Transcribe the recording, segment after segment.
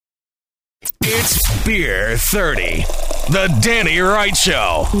It's Beer 30, the Danny Wright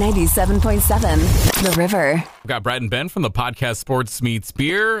Show. 97.7, The River. We've got Brad and Ben from the podcast Sports Meets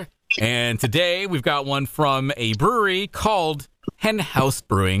Beer. And today we've got one from a brewery called Henhouse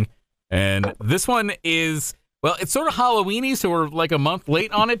Brewing. And this one is, well, it's sort of Halloween-y, so we're like a month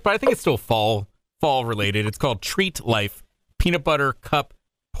late on it, but I think it's still fall related. It's called Treat Life Peanut Butter Cup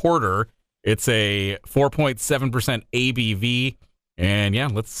Porter. It's a 4.7% ABV. And yeah,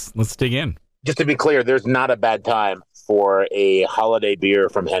 let's dig in. Just to be clear, there's not a bad time for a holiday beer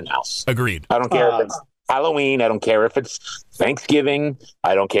from Henhouse. Agreed. I don't care if it's Halloween. I don't care if it's Thanksgiving.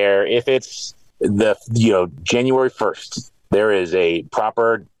 I don't care if it's January 1st. There's a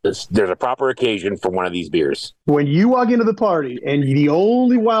proper occasion for one of these beers. When you walk into the party and the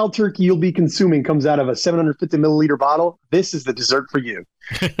only wild turkey you'll be consuming comes out of a 750 milliliter bottle, this is the dessert for you.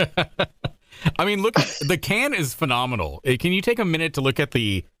 I mean, look, the can is phenomenal. Can you take a minute to look at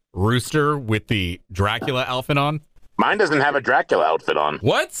the rooster with the Dracula outfit on? Mine doesn't have a Dracula outfit on.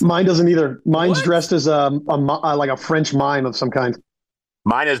 What? Mine doesn't either. Mine's dressed as like a French mime of some kind.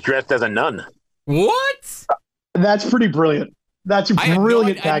 Mine is dressed as a nun. What? That's pretty brilliant. That's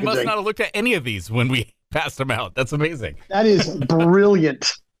brilliant packaging. I must not have looked at any of these when we passed them out. That's amazing. That is brilliant.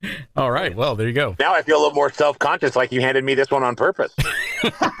 All right. Well, there you go. Now I feel a little more self-conscious, like you handed me this one on purpose.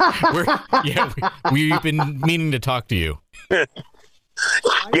 We've been meaning to talk to you.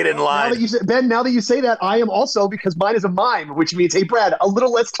 Get in line. Now that you say that, I am also, because mine is a mime, which means, hey, Brad, a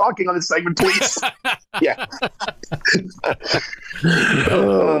little less talking on this segment, please. Yeah.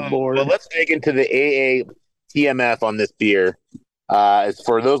 Oh, Lord. Well, let's dig into the AATMF on this beer.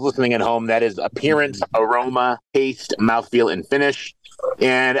 For those listening at home, that is appearance, aroma, taste, mouthfeel, and finish.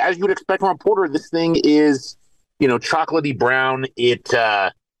 And as you would expect from a porter, this thing is, chocolatey brown. It's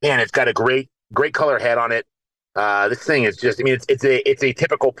got a great color head on it. This thing is just, it's a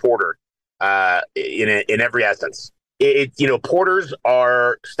typical porter, in every essence.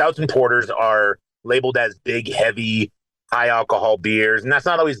 Stouts and porters are labeled as big, heavy, high alcohol beers. And that's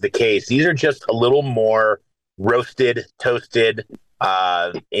not always the case. These are just a little more roasted, toasted,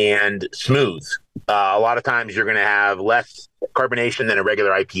 and smooth. A lot of times you're going to have less carbonation than a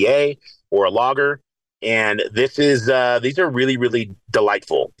regular IPA or a lager. And these are really, really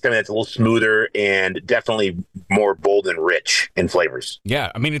delightful. I mean, it's a little smoother and definitely more bold and rich in flavors.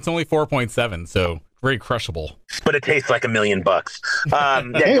 Yeah. I mean, it's only 4.7, so very crushable. But it tastes like $1 million.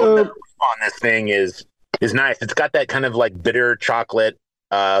 On this thing is nice. It's got that kind of like bitter chocolate,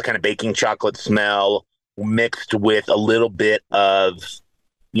 kind of baking chocolate smell mixed with a little bit of,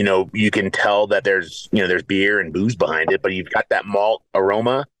 you can tell that there's beer and booze behind it, but you've got that malt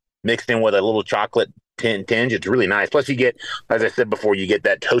aroma mixed in with a little chocolate tinge. It's really nice. Plus you get, as I said before, you get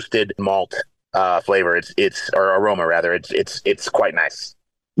that toasted malt flavor. Or aroma rather. It's quite nice.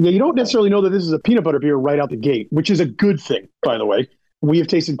 Yeah, you don't necessarily know that this is a peanut butter beer right out the gate, which is a good thing, by the way. We have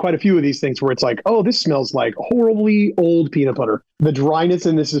tasted quite a few of these things where it's like, oh, this smells like horribly old peanut butter. The dryness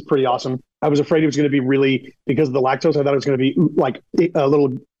in this is pretty awesome. I was afraid it was going to be really, because of the lactose, I thought it was going to be like a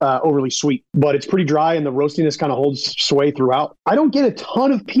little overly sweet, but it's pretty dry and the roastiness kind of holds sway throughout. I don't get a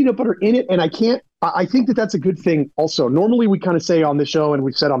ton of peanut butter in it, and I think that that's a good thing also. Normally we kind of say on this show, and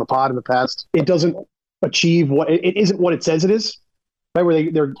we've said on the pod in the past, it doesn't achieve it isn't what it says it is, right? Where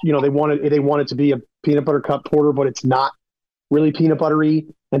they want it to be a peanut butter cup porter, but it's not really peanut buttery.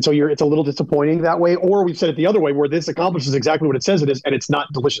 And so it's a little disappointing that way. Or we've said it the other way, where this accomplishes exactly what it says it is, and it's not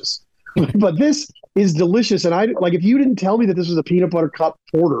delicious. But this is delicious. And if you didn't tell me that this was a peanut butter cup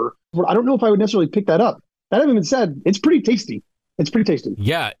porter, I don't know if I would necessarily pick that up. That having been said, it's pretty tasty.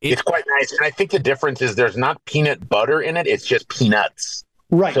 Yeah. It's quite nice. And I think the difference is there's not peanut butter in it. It's just peanuts.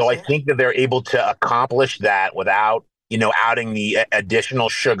 Right. So I think that they're able to accomplish that without, adding the additional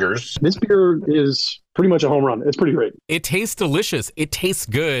sugars. This beer is pretty much a home run. It's pretty great. It tastes delicious. It tastes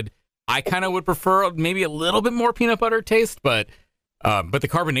good. I kind of would prefer maybe a little bit more peanut butter taste, but the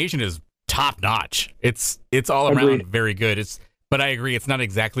carbonation is top notch. It's all around very good. But I agree, it's not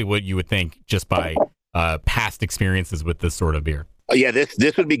exactly what you would think just by past experiences with this sort of beer. Yeah,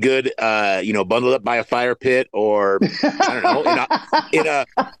 this would be good, bundled up by a fire pit, or I don't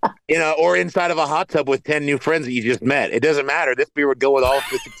know, or inside of a hot tub with 10 new friends that you just met. It doesn't matter. This beer would go with all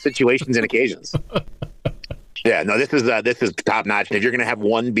situations and occasions. Yeah, no, this is top notch. And if you're going to have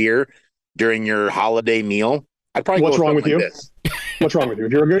one beer during your holiday meal, I'd probably. What's go wrong with you? This. What's wrong with you?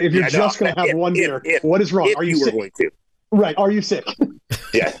 If you're just going to have one beer, what is wrong? Are you sick? Going to. Right? Are you sick?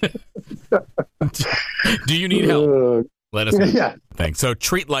 Yeah. Do you need help? Let us know. Yeah. Thanks. So,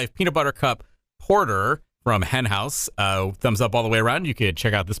 Treat Life Peanut Butter Cup Porter from Henhouse. Thumbs up all the way around. You could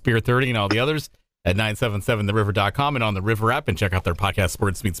check out this Beer 30 and all the others at 977theriver.com and on the River app, and check out their podcast,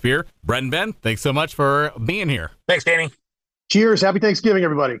 Sports Meets Beer. Brett and Ben, thanks so much for being here. Thanks, Danny. Cheers. Happy Thanksgiving,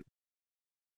 everybody.